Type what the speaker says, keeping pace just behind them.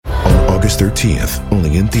August 13th,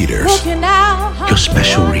 only in theaters. You're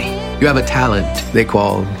special, Ree. You have a talent they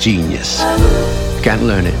call genius. Can't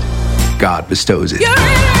learn it. God bestows it.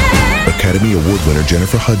 Academy Award winner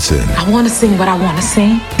Jennifer Hudson I want to sing what I want to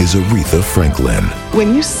sing. is Aretha Franklin.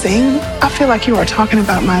 When you sing, I feel like you are talking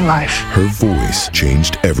about my life. Her voice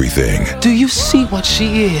changed everything. Do you see what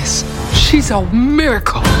she is? She's a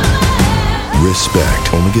miracle.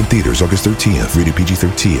 Respect. Only in theaters August 13th. Rated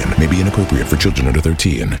PG-13. May be inappropriate for children under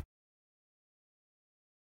 13.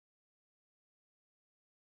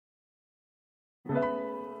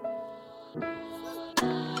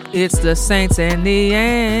 It's the Saints and the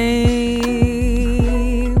Ain't.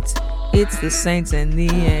 It's the Saints and the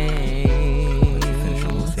Ain't.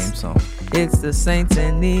 Theme song. It's the Saints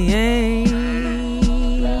and the Ain't.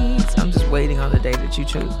 I'm just waiting on the day that you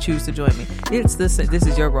choose to join me. It's the this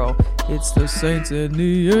is your role. It's the Saints and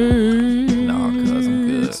the Ain't. Nah, cuz I'm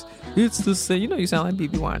good. It's the Saints. You know you sound like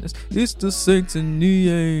B.B. Winers. It's the Saints and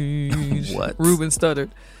the Ain't. What? Ruben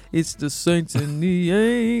stuttered. It's the Saints and the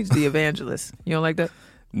Ain't. The Evangelist. You don't like that?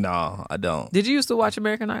 No, I don't. Did you used to watch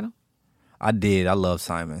American Idol? I did. I love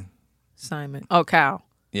Simon. Simon. Oh, Cal.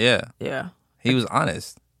 Yeah. Yeah. He was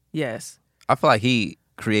honest. Yes. I feel like he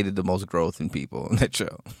created the most growth in people on that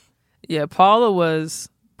show. Yeah, Paula was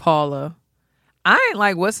Paula. I ain't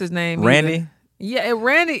like, what's his name? Randy? Either. Yeah,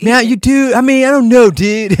 Randy. Now you do. I mean, I don't know,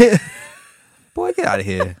 dude. Boy, get out of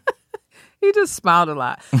here. He just smiled a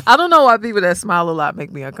lot. I don't know why people that smile a lot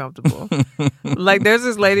make me uncomfortable. Like, there's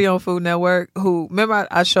this lady on Food Network who, remember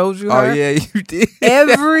I showed you her? Oh, yeah, you did.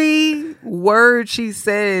 Every word she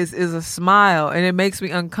says is a smile, and it makes me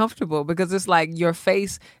uncomfortable because it's like your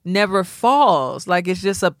face never falls. Like, it's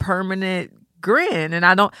just a permanent grin, and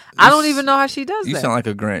I don't even know how she does You that. sound like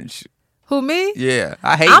a Grinch. Who, me? Yeah.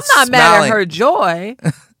 I hate I'm not mad smiling. at her joy.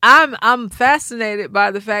 I'm fascinated by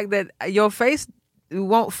the fact that your face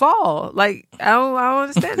won't fall. Like, I don't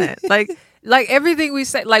understand that. Like everything we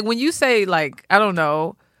say, like when you say, like, I don't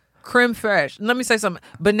know, creme fraiche. Let me say something.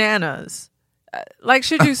 Bananas. Like,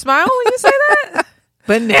 should you smile when you say that?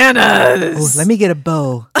 Bananas. Oh, let me get a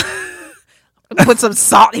bow. Put some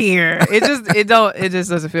salt here. It just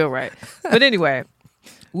doesn't feel right. But anyway,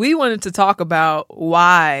 we wanted to talk about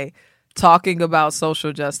why talking about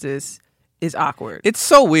social justice is awkward. It's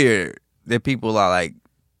so weird that people are like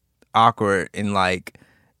awkward and like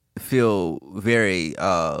feel very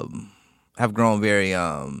have grown very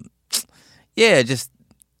just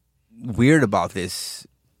weird about this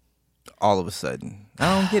all of a sudden.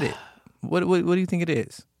 I don't get it. What do you think it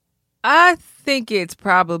is? I think it's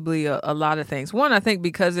probably a lot of things. One, I think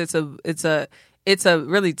because it's a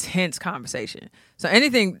really tense conversation. So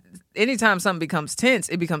anytime something becomes tense,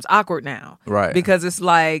 it becomes awkward now. Right. Because it's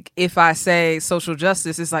like, if I say social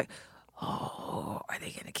justice, it's like, oh, are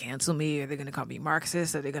they going to cancel me? Are they going to call me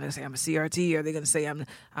Marxist? Are they going to say I'm a CRT? Are they going to say I'm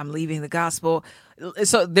leaving the gospel?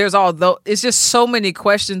 So there's it's just so many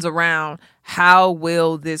questions around how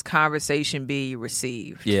will this conversation be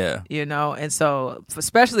received? Yeah. You know? And so,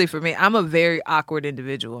 especially for me, I'm a very awkward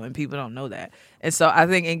individual and people don't know that. And so I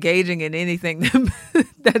think engaging in anything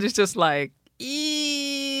that is just like,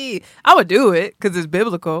 I would do it because it's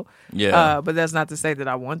biblical. Yeah. But that's not to say that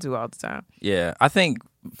I want to all the time. Yeah. I think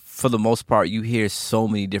for the most part, you hear so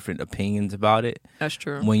many different opinions about it. That's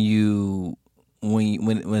true. When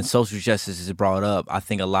social justice is brought up, I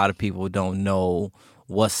think a lot of people don't know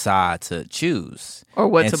what side to choose. Or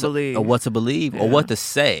what to believe. Or what to believe, or what to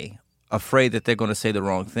say, afraid that they're going to say the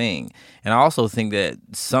wrong thing. And I also think that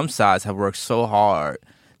some sides have worked so hard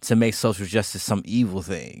to make social justice some evil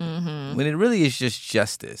thing, when it really is just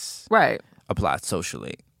justice. Right. Applied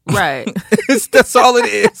socially. Right. That's all it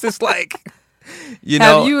is. It's like,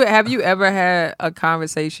 Have you ever had a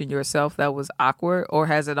conversation yourself that was awkward, or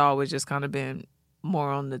has it always just kind of been more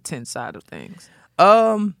on the tense side of things?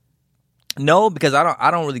 No, because I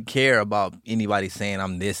don't really care about anybody saying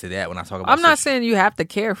I'm this or that when I talk about. I'm not saying you have to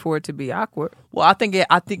care for it to be awkward. Well, I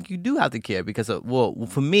think you do have to care because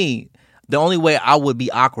for me, the only way I would be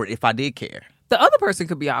awkward if I did care. The other person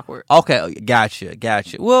could be awkward. Okay, gotcha.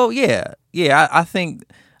 Well, yeah. I think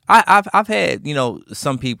I've had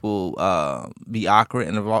some people be awkward,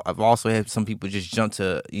 and I've also had some people just jump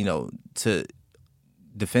to to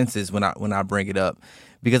defenses when I bring it up,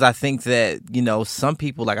 because I think that some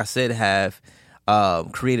people, like I said, have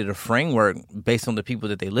created a framework based on the people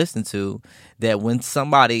that they listen to, that when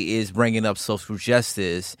somebody is bringing up social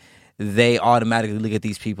justice, they automatically look at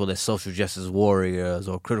these people as social justice warriors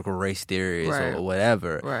or critical race theorists or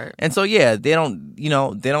whatever. Right. And so, yeah, they don't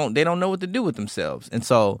know what to do with themselves. And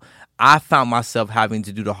so I found myself having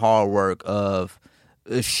to do the hard work of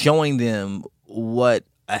showing them what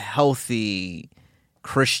a healthy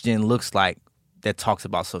Christian looks like that talks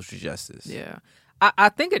about social justice. Yeah. I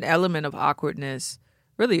think an element of awkwardness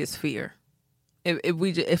really is fear.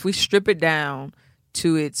 If we strip it down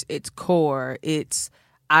to its core, it's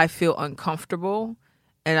I feel uncomfortable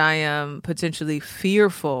and I am potentially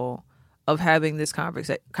fearful of having this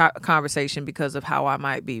conversation because of how I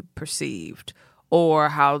might be perceived or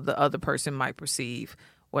how the other person might perceive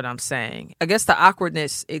what I'm saying. I guess the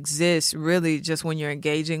awkwardness exists really just when you're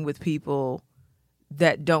engaging with people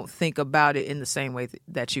that don't think about it in the same way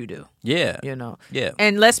that you do. Yeah. Yeah.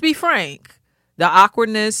 And let's be frank, the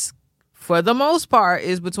awkwardness, for the most part,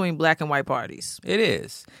 is between black and white parties. It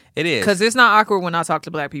is. Because it's not awkward when I talk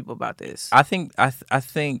to black people about this. I think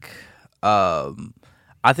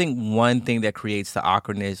one thing that creates the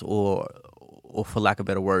awkwardness or for lack of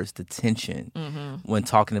better words, the tension when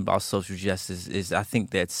talking about social justice is I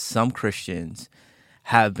think that some Christians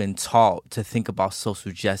have been taught to think about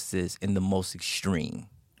social justice in the most extreme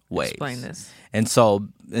ways. Explain this. And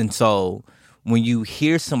so when you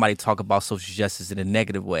hear somebody talk about social justice in a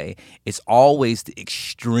negative way, it's always the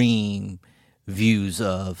extreme views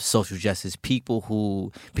of social justice. People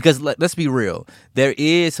who, because let's be real, there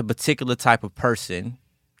is a particular type of person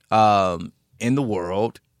in the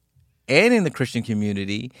world and in the Christian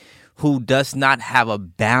community who does not have a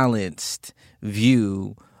balanced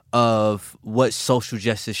view of what social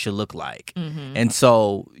justice should look like. And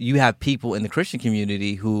so you have people in the Christian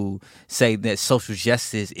community who say that social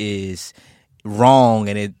justice is wrong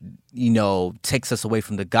and it, takes us away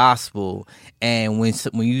from the gospel. And when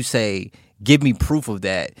you say, give me proof of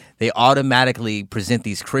that, they automatically present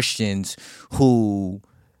these Christians who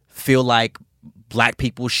feel like black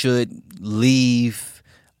people should leave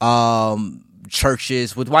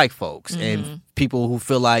churches with white folks and people who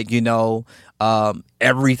feel like,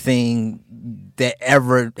 everything that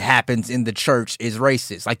ever happens in the church is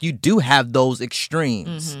racist. Like, you do have those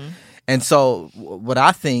extremes. And so what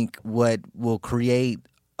I think what will create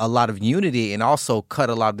a lot of unity and also cut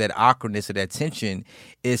a lot of that awkwardness or that tension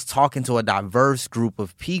is talking to a diverse group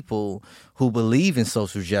of people who believe in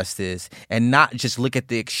social justice and not just look at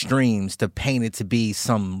the extremes to paint it to be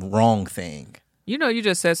some wrong thing. You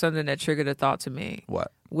just said something that triggered a thought to me.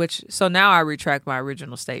 What? So now I retract my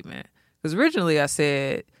original statement. Because originally I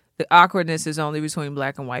said the awkwardness is only between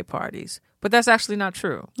black and white parties. But that's actually not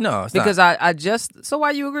true. No, it's because not. So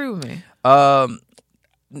why you agree with me? Now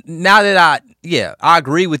that I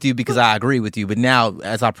agree with you because I agree with you. But now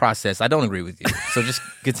as I process, I don't agree with you. So just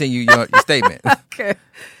continue your statement. Okay.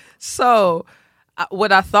 So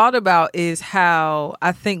what I thought about is how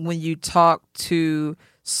I think when you talk to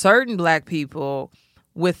certain black people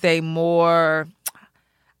with a more,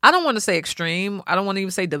 I don't want to say extreme, I don't want to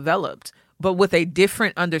even say developed, but with a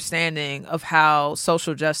different understanding of how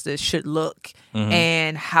social justice should look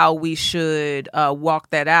and how we should walk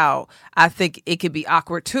that out, I think it could be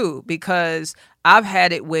awkward too, because I've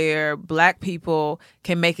had it where black people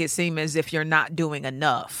can make it seem as if you're not doing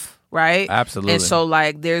enough, right? Absolutely. And so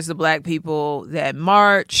like there's the black people that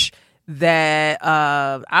march, that,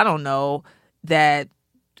 I don't know, that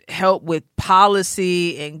help with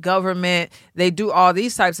policy and government. They do all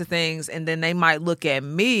these types of things, and then they might look at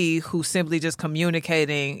me, who's simply just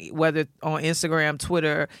communicating, whether on Instagram,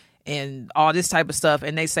 Twitter, and all this type of stuff,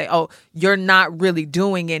 and they say, oh, you're not really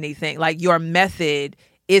doing anything. Like, your method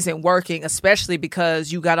isn't working, especially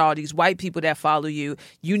because you got all these white people that follow you.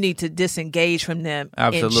 You need to disengage from them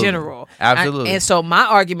in general. Absolutely. And so my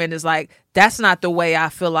argument is like, that's not the way I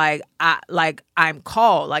feel like I'm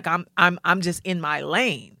called. Like I'm just in my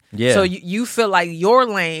lane. Yeah. So you feel like your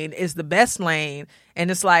lane is the best lane,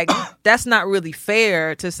 and it's like that's not really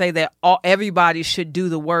fair to say that everybody should do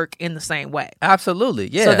the work in the same way. Absolutely,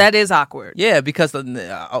 yeah. So that is awkward. Yeah, because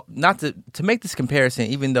not to make this comparison,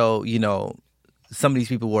 even though some of these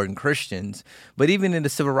people weren't Christians, but even in the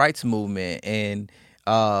civil rights movement, and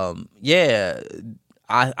I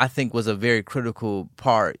think was a very critical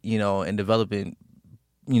part, in developing,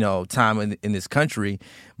 time in this country.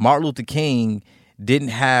 Martin Luther King didn't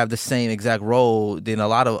have the same exact role than a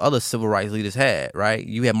lot of other civil rights leaders had, right?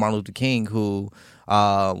 You had Martin Luther King who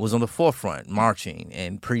was on the forefront marching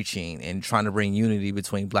and preaching and trying to bring unity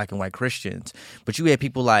between black and white Christians. But you had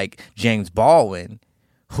people like James Baldwin,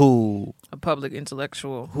 who was a public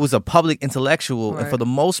intellectual. Right. And for the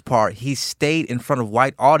most part, he stayed in front of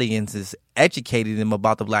white audiences, educating them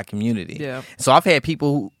about the black community. Yeah. So I've had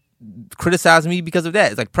people who criticize me because of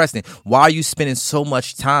that. It's like, Preston, why are you spending so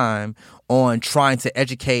much time on trying to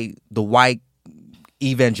educate the white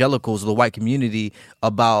evangelicals or the white community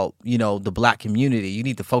about, the black community? You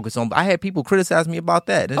need to focus on. I had people criticize me about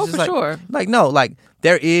that. It's for just sure. Like, no, like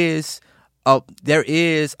there is there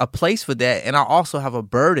is a place for that, and I also have a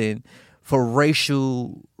burden for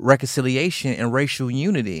racial reconciliation and racial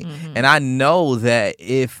unity. And I know that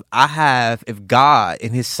if God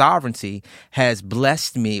in his sovereignty has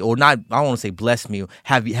blessed me, or not, I don't want to say blessed me,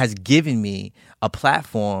 has given me a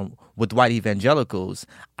platform with white evangelicals,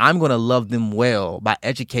 I'm going to love them well by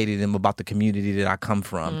educating them about the community that I come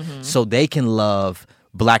from, so they can love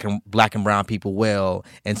black and brown people well,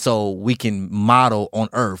 and so we can model on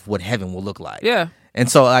earth what heaven will look like. Yeah. And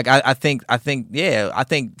so, like, I think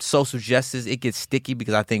social justice, it gets sticky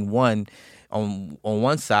because I think on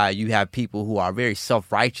one side you have people who are very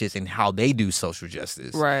self-righteous in how they do social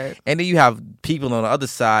justice, Right? And then you have people on the other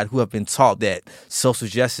side who have been taught that social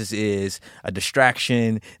justice is a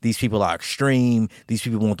distraction. These people are extreme. These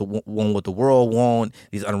people want what the world want.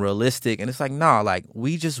 These unrealistic, and it's like, nah, like,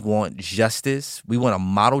 we just want justice. We want to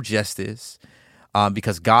model justice.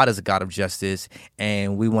 Because God is a God of justice,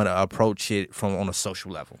 and we want to approach it from on a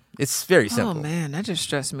social level. It's very simple. Oh man, that just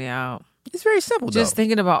stressed me out. It's very simple, Just though.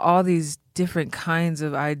 thinking about all these different kinds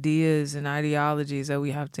of ideas and ideologies that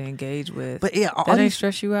we have to engage with. But yeah, that ain't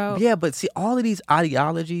stress you out? Yeah, but see, all of these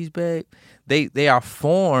ideologies, babe, they are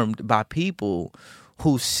formed by people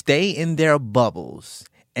who stay in their bubbles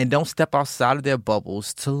and don't step outside of their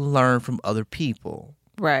bubbles to learn from other people.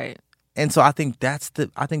 Right. And so I think that's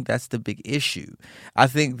the big issue. I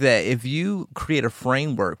think that if you create a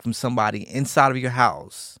framework from somebody inside of your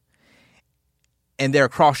house and they're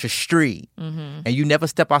across the street, and you never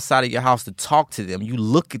step outside of your house to talk to them, you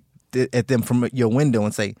look at them from your window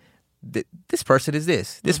and say, this person is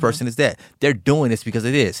this person is that. They're doing this because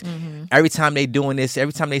of this. Every time they're doing this,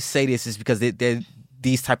 every time they say this, is because they're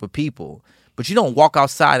these type of people. But you don't walk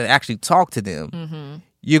outside and actually talk to them.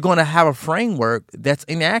 You're going to have a framework that's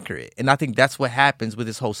inaccurate. And I think that's what happens with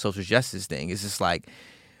this whole social justice thing. It's just like...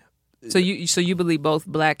 So you believe both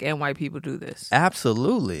black and white people do this?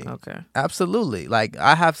 Absolutely. Okay. Absolutely. Like,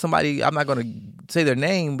 I have somebody, I'm not going to say their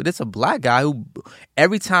name, but it's a black guy who,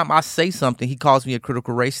 every time I say something, he calls me a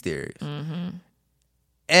critical race theorist.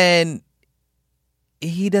 And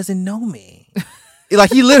he doesn't know me. He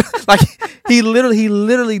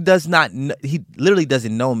literally doesn't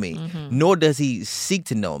know me, nor does he seek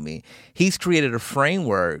to know me. He's created a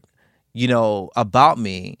framework, about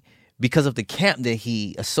me because of the camp that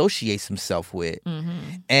he associates himself with.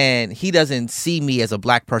 And he doesn't see me as a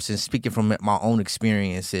black person speaking from my own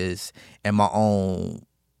experiences and my own,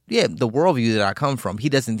 the worldview that I come from.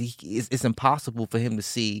 It's impossible for him to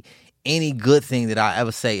see any good thing that I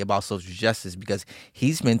ever say about social justice because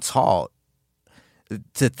he's been taught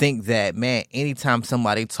to think that, man, anytime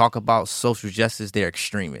somebody talk about social justice, they're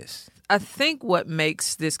extremists. I think what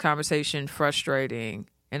makes this conversation frustrating,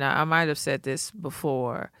 and I might have said this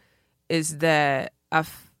before, is that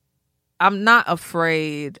I'm not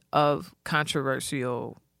afraid of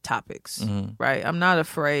controversial topics, right? I'm not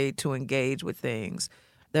afraid to engage with things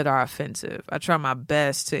that are offensive. I try my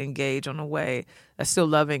best to engage in a way that's still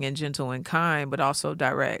loving and gentle and kind, but also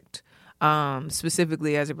direct.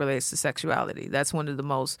 Specifically as it relates to sexuality. That's one of the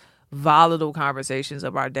most volatile conversations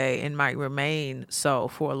of our day and might remain so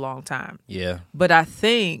for a long time. Yeah. But I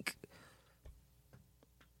think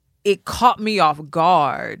it caught me off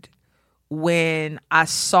guard when I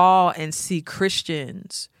saw and see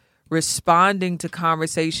Christians responding to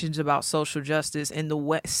conversations about social justice in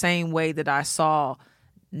the same way that I saw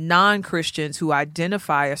non-Christians who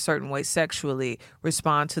identify a certain way sexually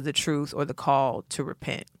respond to the truth or the call to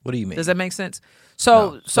repent. What do you mean? Does that make sense?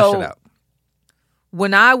 Flesh it out.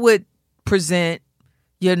 When I would present,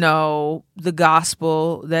 the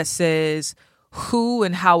gospel that says who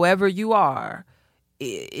and however you are,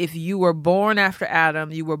 if you were born after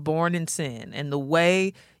Adam, you were born in sin, and the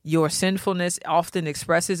way your sinfulness often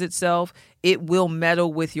expresses itself, it will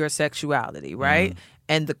meddle with your sexuality, right?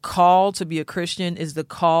 And the call to be a Christian is the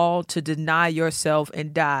call to deny yourself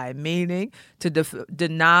and die, meaning to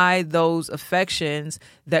deny those affections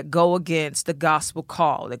that go against the gospel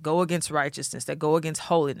call, that go against righteousness, that go against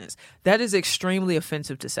holiness. That is extremely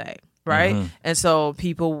offensive to say, right? And so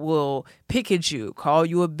people will pick at you, call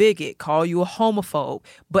you a bigot, call you a homophobe.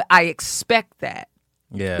 But I expect that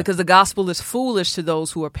because the gospel is foolish to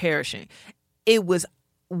those who are perishing. It was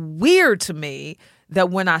weird to me that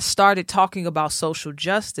when I started talking about social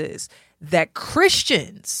justice, that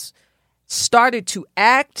Christians started to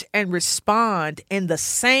act and respond in the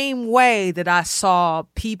same way that I saw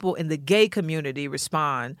people in the gay community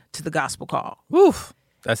respond to the gospel call. Oof.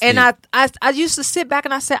 That's And deep. I used to sit back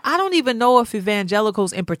and I said, I don't even know if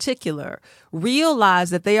evangelicals in particular realize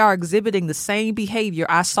that they are exhibiting the same behavior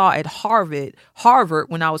I saw at Harvard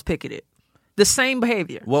when I was picketed. The same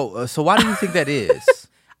behavior. Well, so why do you think that is?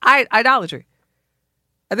 Idolatry.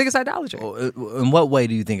 I think it's idolatry. In what way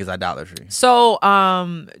do you think it's idolatry? So,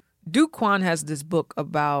 Duke Kwon has this book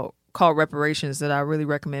called Reparations that I really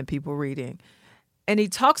recommend people reading. And he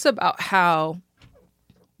talks about how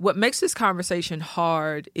what makes this conversation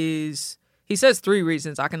hard is, he says 3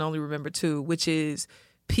 reasons, I can only remember 2, which is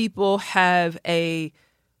people have a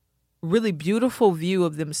really beautiful view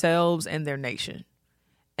of themselves and their nation.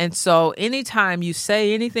 And so anytime you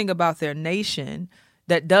say anything about their nation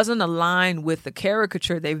that doesn't align with the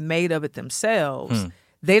caricature they've made of it themselves,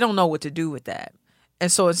 they don't know what to do with that.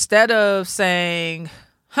 And so instead of saying,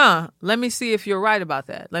 let me see if you're right about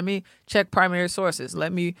that. Let me check primary sources.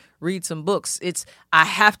 Let me read some books. I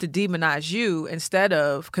have to demonize you instead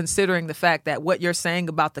of considering the fact that what you're saying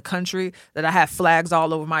about the country that I have flags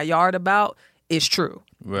all over my yard about is true.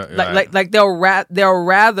 Right. Like they'll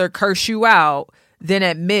rather curse you out than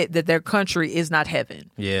admit that their country is not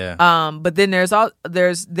heaven. Yeah. But then there's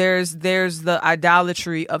the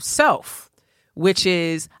idolatry of self, which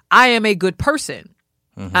is I am a good person.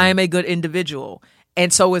 I am a good individual.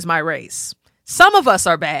 And so is my race. Some of us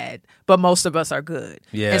are bad, but most of us are good.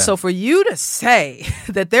 Yeah. And so for you to say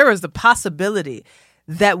that there is the possibility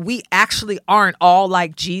that we actually aren't all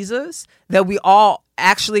like Jesus, that we all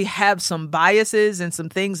actually have some biases and some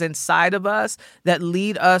things inside of us that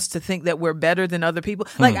lead us to think that we're better than other people.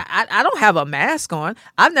 Like, I don't have a mask on.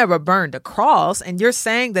 I've never burned a cross. And you're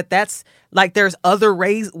saying that that's like there's other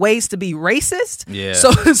ways to be racist? Yeah.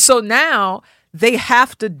 So now they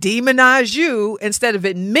have to demonize you instead of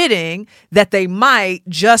admitting that they might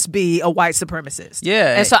just be a white supremacist.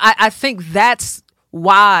 Yeah. And so I think that's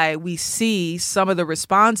why we see some of the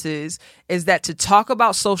responses is that to talk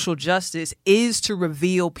about social justice is to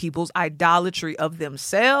reveal people's idolatry of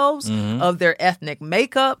themselves, of their ethnic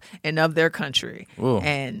makeup, and of their country. Ooh.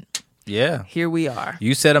 And yeah, here we are.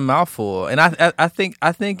 You said a mouthful, and I think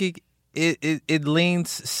it leans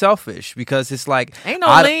selfish because it's like Ain't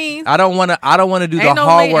no lean. I don't want to do the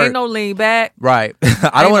hard work. Ain't no lean back. Right.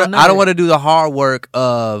 I don't want to do the hard work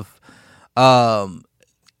of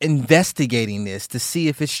investigating this to see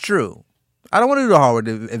if it's true. I don't want to do the hard work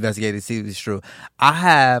to investigate to see if it's true. I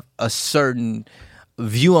have a certain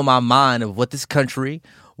view in my mind of what this country,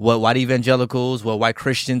 what white evangelicals, what white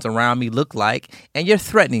Christians around me look like, and you're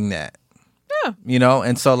threatening that. Yeah. You know,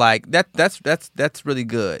 and so like that's really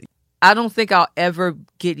good. I don't think I'll ever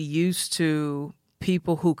get used to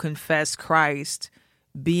people who confess Christ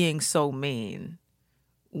being so mean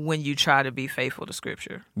when you try to be faithful to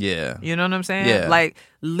Scripture. Yeah. You know what I'm saying? Yeah. Like,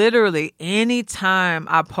 literally, anytime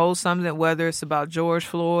I post something, whether it's about George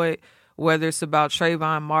Floyd, whether it's about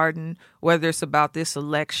Trayvon Martin, whether it's about this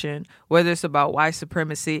election, whether it's about white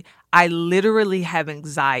supremacy, I literally have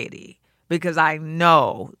anxiety because I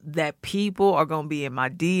know that people are going to be in my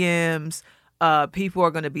DMs. People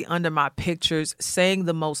are going to be under my pictures saying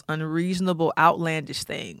the most unreasonable, outlandish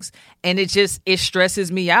things. And it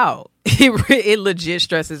stresses me out. It legit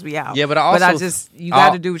stresses me out. Yeah, but you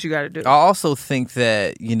got to do what you got to do. I also think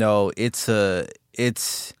that, you know, it's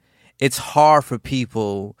hard for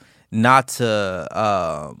people not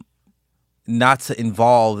to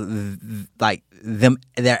involve like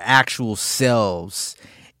their actual selves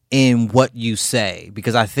in what you say,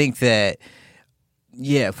 because I think that,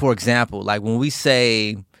 yeah, for example, like when we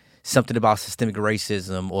say something about systemic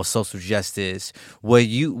racism or social justice,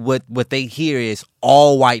 what they hear is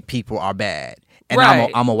all white people are bad, and right.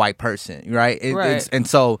 I'm a white person, right? Right. And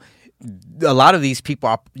so a lot of these people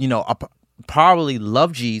are probably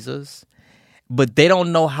love Jesus, but they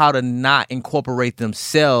don't know how to not incorporate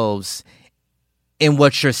themselves in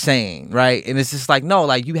what you're saying, right? And it's just like, no,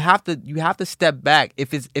 like you have to step back.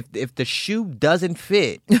 If the shoe doesn't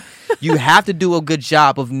fit, you have to do a good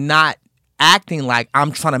job of not acting like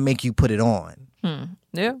I'm trying to make you put it on.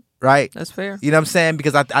 Yeah. Right? That's fair. You know what I'm saying?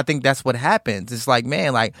 Because I think that's what happens. It's like,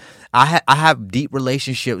 man, like I have deep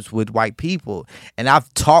relationships with white people, and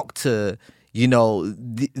I've talked to, you know,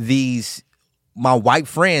 my white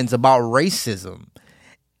friends about racism,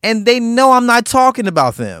 and they know I'm not talking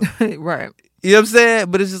about them. Right. You know what I'm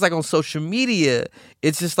saying? But it's just like on social media,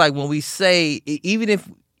 it's just like when we say, even if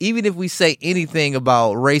we say anything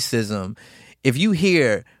about racism, if you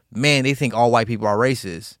hear, man, they think all white people are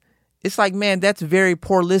racist, it's like, man, that's very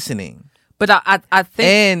poor listening. But I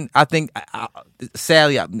think,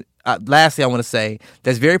 sadly, lastly, I want to say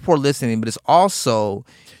that's very poor listening, but it's also,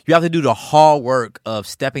 you have to do the hard work of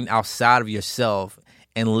stepping outside of yourself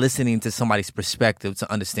and listening to somebody's perspective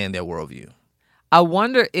to understand their worldview. I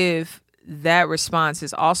wonder if that response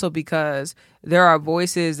is also because there are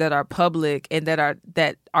voices that are public and that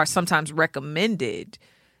are sometimes recommended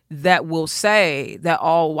that will say that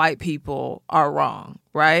all white people are wrong,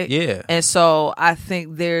 right? Yeah. And so I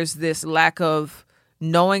think there's this lack of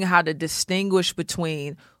knowing how to distinguish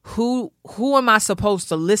between who am I supposed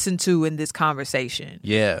to listen to in this conversation?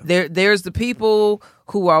 Yeah. There's the people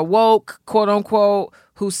who are woke, quote unquote,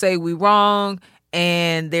 who say we wrong,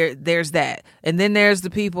 and there's that. And then there's the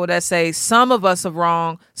people that say some of us are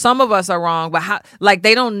wrong, but how, like,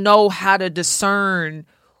 they don't know how to discern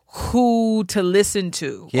who to listen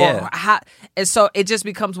to. Yeah. Or how, and so it just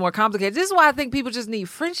becomes more complicated. This is why I think people just need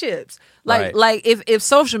friendships. Right. Like if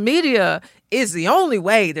social media is the only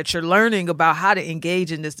way that you're learning about how to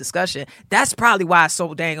engage in this discussion, that's probably why it's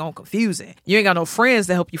so dang on confusing. You ain't got no friends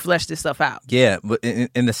to help you flesh this stuff out. Yeah, but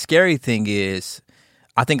and the scary thing is,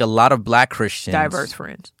 I think a lot of Black Christians, Diverse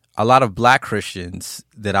friends. a lot of Black Christians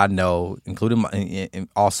that I know, including and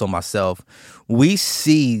also myself, we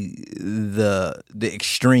see the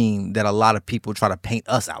extreme that a lot of people try to paint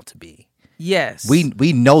us out to be. Yes.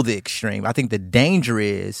 We know the extreme. I think the danger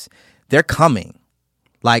is they're coming.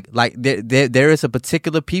 Like there is a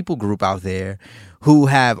particular people group out there who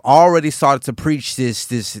have already started to preach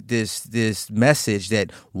this message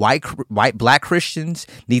that Black Christians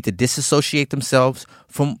need to disassociate themselves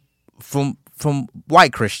from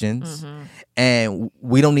white Christians, and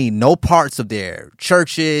we don't need no parts of their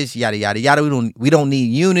churches, yada yada yada. We don't need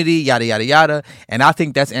unity, yada yada yada. And I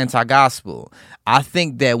think that's anti-gospel. I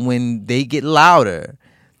think that when they get louder,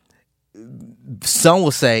 some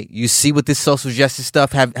will say, "You see what this social justice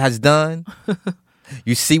stuff has done?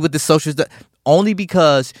 You see what this social stuff?" Only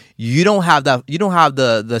because you don't have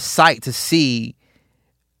the sight to see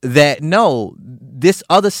that no, this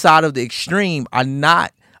other side of the extreme are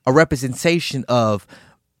not a representation of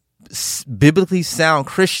biblically sound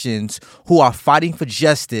Christians who are fighting for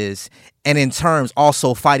justice and in terms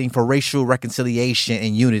also fighting for racial reconciliation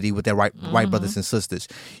and unity with their white brothers and sisters.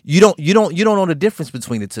 You don't know the difference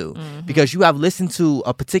between the two because you have listened to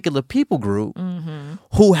a particular people group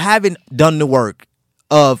who haven't done the work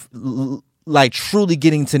of like truly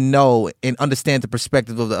getting to know and understand the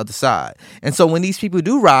perspective of the other side. And so when these people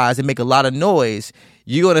do rise and make a lot of noise,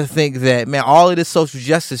 you're going to think that, man, all of this social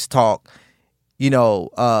justice talk,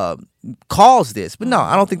 caused this. But no,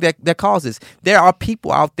 I don't think that caused this. There are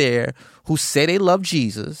people out there who say they love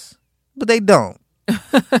Jesus, but they don't. You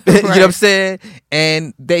know what I'm saying?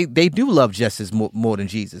 And they do love justice more than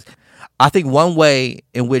Jesus. I think one way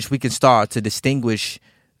in which we can start to distinguish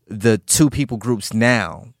the two people groups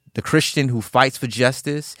now, the Christian who fights for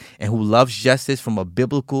justice and who loves justice from a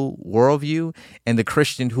biblical worldview, and the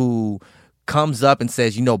Christian who comes up and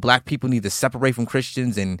says, Black people need to separate from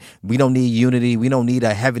Christians and we don't need unity. We don't need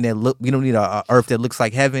a heaven we don't need a earth that looks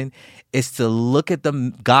like heaven. Is to look at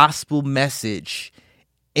the gospel message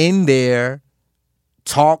in their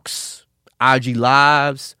talks, IG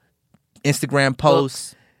lives, Instagram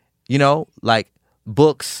posts, like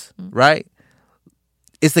books, right?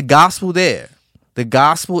 It's the gospel there. The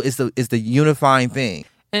gospel is the unifying thing.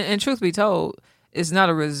 And truth be told, it's not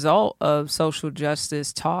a result of social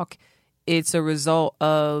justice talk. It's a result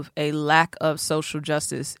of a lack of social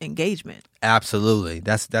justice engagement. Absolutely.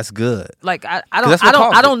 That's good. Like I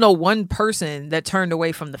don't know one person that turned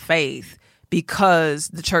away from the faith because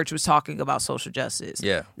the church was talking about social justice.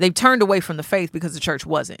 Yeah. They turned away from the faith because the church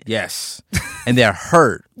wasn't. Yes. And they're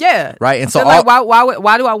hurt. Yeah. Right. And so like,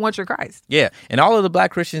 why do I want your Christ? Yeah. And all of the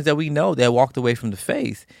Black Christians that we know that walked away from the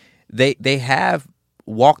faith, they have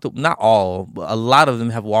walked, not all, but a lot of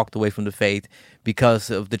them have walked away from the faith because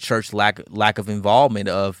of the church lack of involvement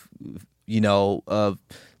of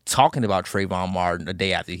talking about Trayvon Martin a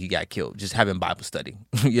day after he got killed, just having Bible study.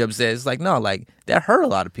 You know what I'm saying? It's like, no, like that hurt a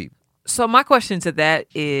lot of people. So my question to that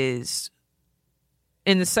is,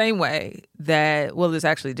 in the same way that, well, it's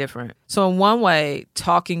actually different. So in one way,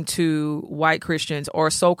 talking to white Christians or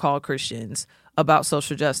so-called Christians about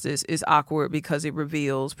social justice is awkward because it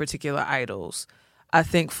reveals particular idols. I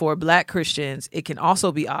think for Black Christians, it can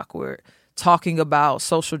also be awkward talking about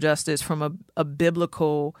social justice from a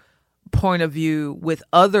biblical point of view with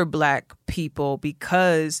other Black people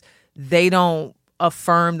because they don't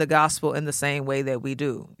affirm the gospel in the same way that we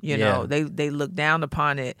do. You know, they look down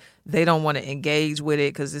upon it. They don't want to engage with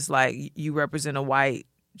it because it's like you represent a white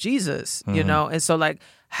Jesus, you know? And so like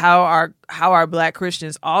how are Black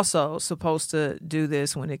Christians also supposed to do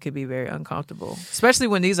this when it could be very uncomfortable, especially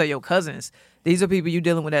when these are your cousins? These are people you're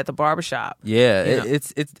dealing with at the barbershop. Yeah,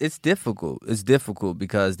 it's difficult. It's difficult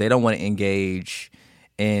because they don't want to engage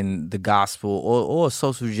in the gospel or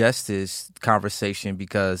social justice conversation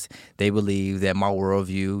because they believe that my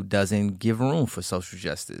worldview doesn't give room for social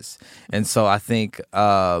justice. And so I think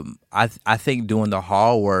I think doing the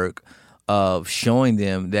hard work of showing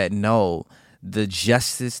them that no, the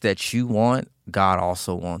justice that you want, God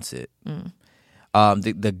also wants it.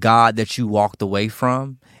 The God that you walked away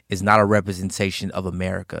from is not a representation of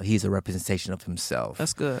America. He's a representation of himself.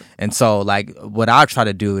 That's good. And so, like, what I try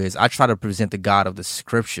to do is I try to present the God of the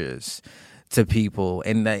scriptures to people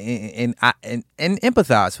and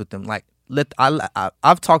empathize with them. Like,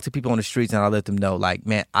 I've talked to people on the streets and I let them know, like,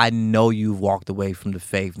 man, I know you've walked away from the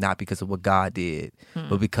faith not because of what God did,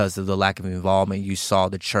 but because of the lack of involvement you saw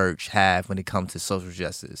the church have when it comes to social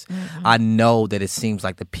justice. I know that it seems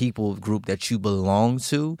like the people group that you belong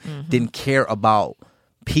to didn't care about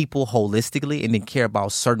people holistically and didn't care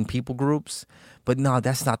about certain people groups. But no,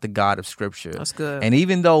 that's not the God of Scripture. That's good. And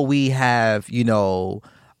even though we have,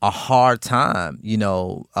 a hard time,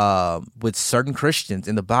 with certain Christians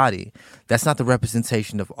in the body, that's not the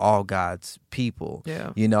representation of all God's people.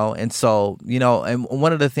 Yeah. And so, and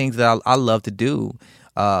one of the things that I love to do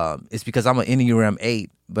is because I'm an Enneagram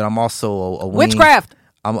 8, but I'm also a wing. Witchcraft.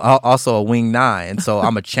 I'm also a wing 9, and so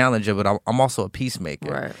I'm a challenger, but I'm also a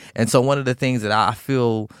peacemaker. Right. And so one of the things that I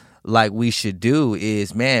feel like we should do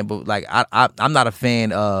is, man, but like I'm not a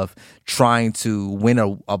fan of trying to win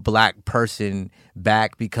a black person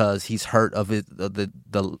back because he's hurt of it,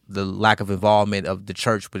 the lack of involvement of the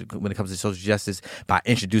church when it comes to social justice by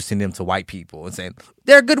introducing them to white people and saying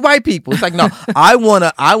they're good white people. It's like, no, I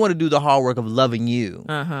wanna do the hard work of loving you,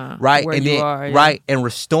 right? Where and you then are, yeah. right and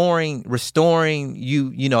restoring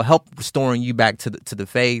you, help restoring you back to the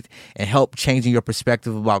faith and help changing your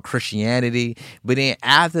perspective about Christianity. But then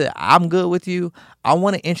after I'm good with you, I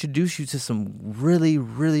want to introduce you to some really,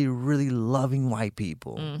 really, really loving white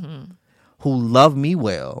people who love me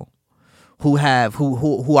well, who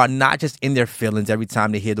are not just in their feelings every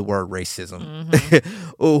time they hear the word racism,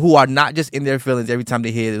 who are not just in their feelings every time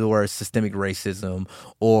they hear the word systemic racism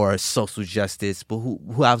or social justice, but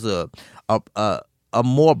who has a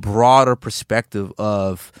more broader perspective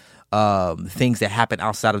of things that happen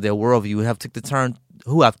outside of their worldview, who have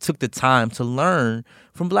took the time to learn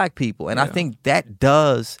from black people. And I think that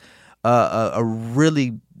does a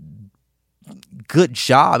really good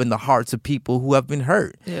job in the hearts of people who have been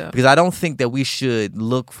hurt. Yeah. Because I don't think that we should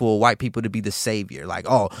look for white people to be the savior. Like,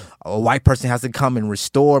 oh, a white person has to come and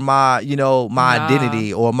restore my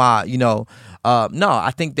identity or my, no,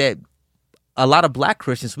 I think that a lot of black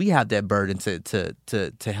Christians, we have that burden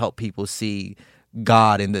to help people see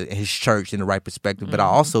God and his church in the right perspective. But I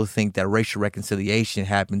also think that racial reconciliation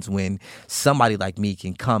happens when somebody like me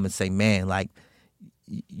can come and say, man, like,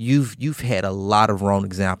 you've had a lot of wrong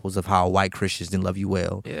examples of how white Christians didn't love you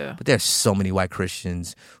well. Yeah. But there's so many white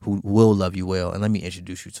Christians who will love you well, and let me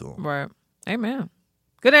introduce you to them. Right. Amen.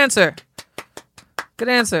 Good answer. Good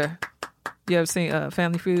answer. You ever seen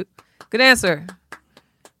Family Feud? Good answer.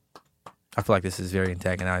 I feel like this is very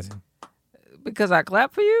antagonizing. Because I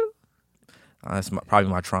clap for you? That's probably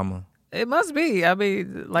my trauma. It must be. I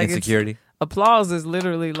mean, like, insecurity. Applause is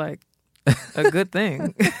literally like a good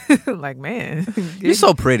thing. Like, man, you're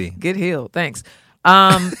so pretty. Get healed. Thanks.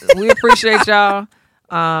 We appreciate y'all.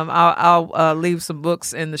 I'll leave some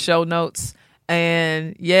books in the show notes.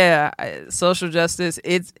 And yeah, social justice.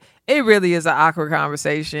 It really is an awkward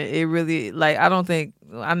conversation. It really, like, I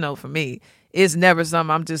know for me, it's never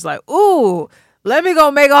something I'm just like, ooh, let me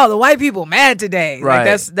go make all the white people mad today. Right.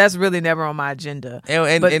 Like, that's really never on my agenda.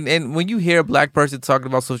 And when you hear a black person talking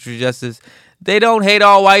about social justice, they don't hate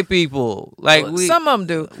all white people. Like, some of them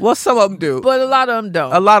do. Well, some of them do, but a lot of them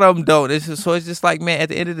don't. A lot of them don't. It's just like, man, at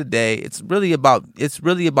the end of the day, it's really about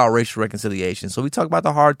racial reconciliation. So we talk about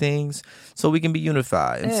the hard things so we can be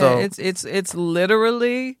unified. And so it's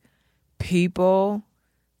literally people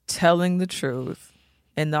telling the truth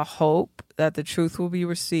in the hope that the truth will be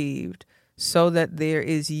received, so that there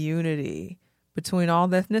is unity between all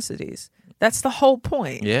the ethnicities. That's the whole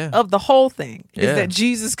point of the whole thing, is that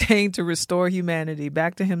Jesus came to restore humanity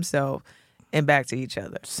back to himself and back to each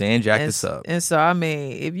other. Saying jack this up. And so, I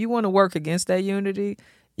mean, if you want to work against that unity,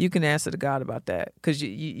 you can answer to God about that, because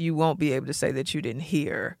you won't be able to say that you didn't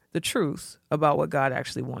hear the truth about what God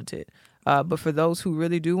actually wanted. But for those who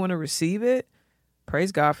really do want to receive it,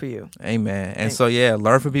 praise God for you. Amen. And so,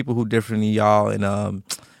 learn from people who different than y'all, and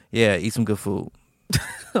eat some good food.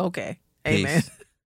 Okay. Peace. Amen.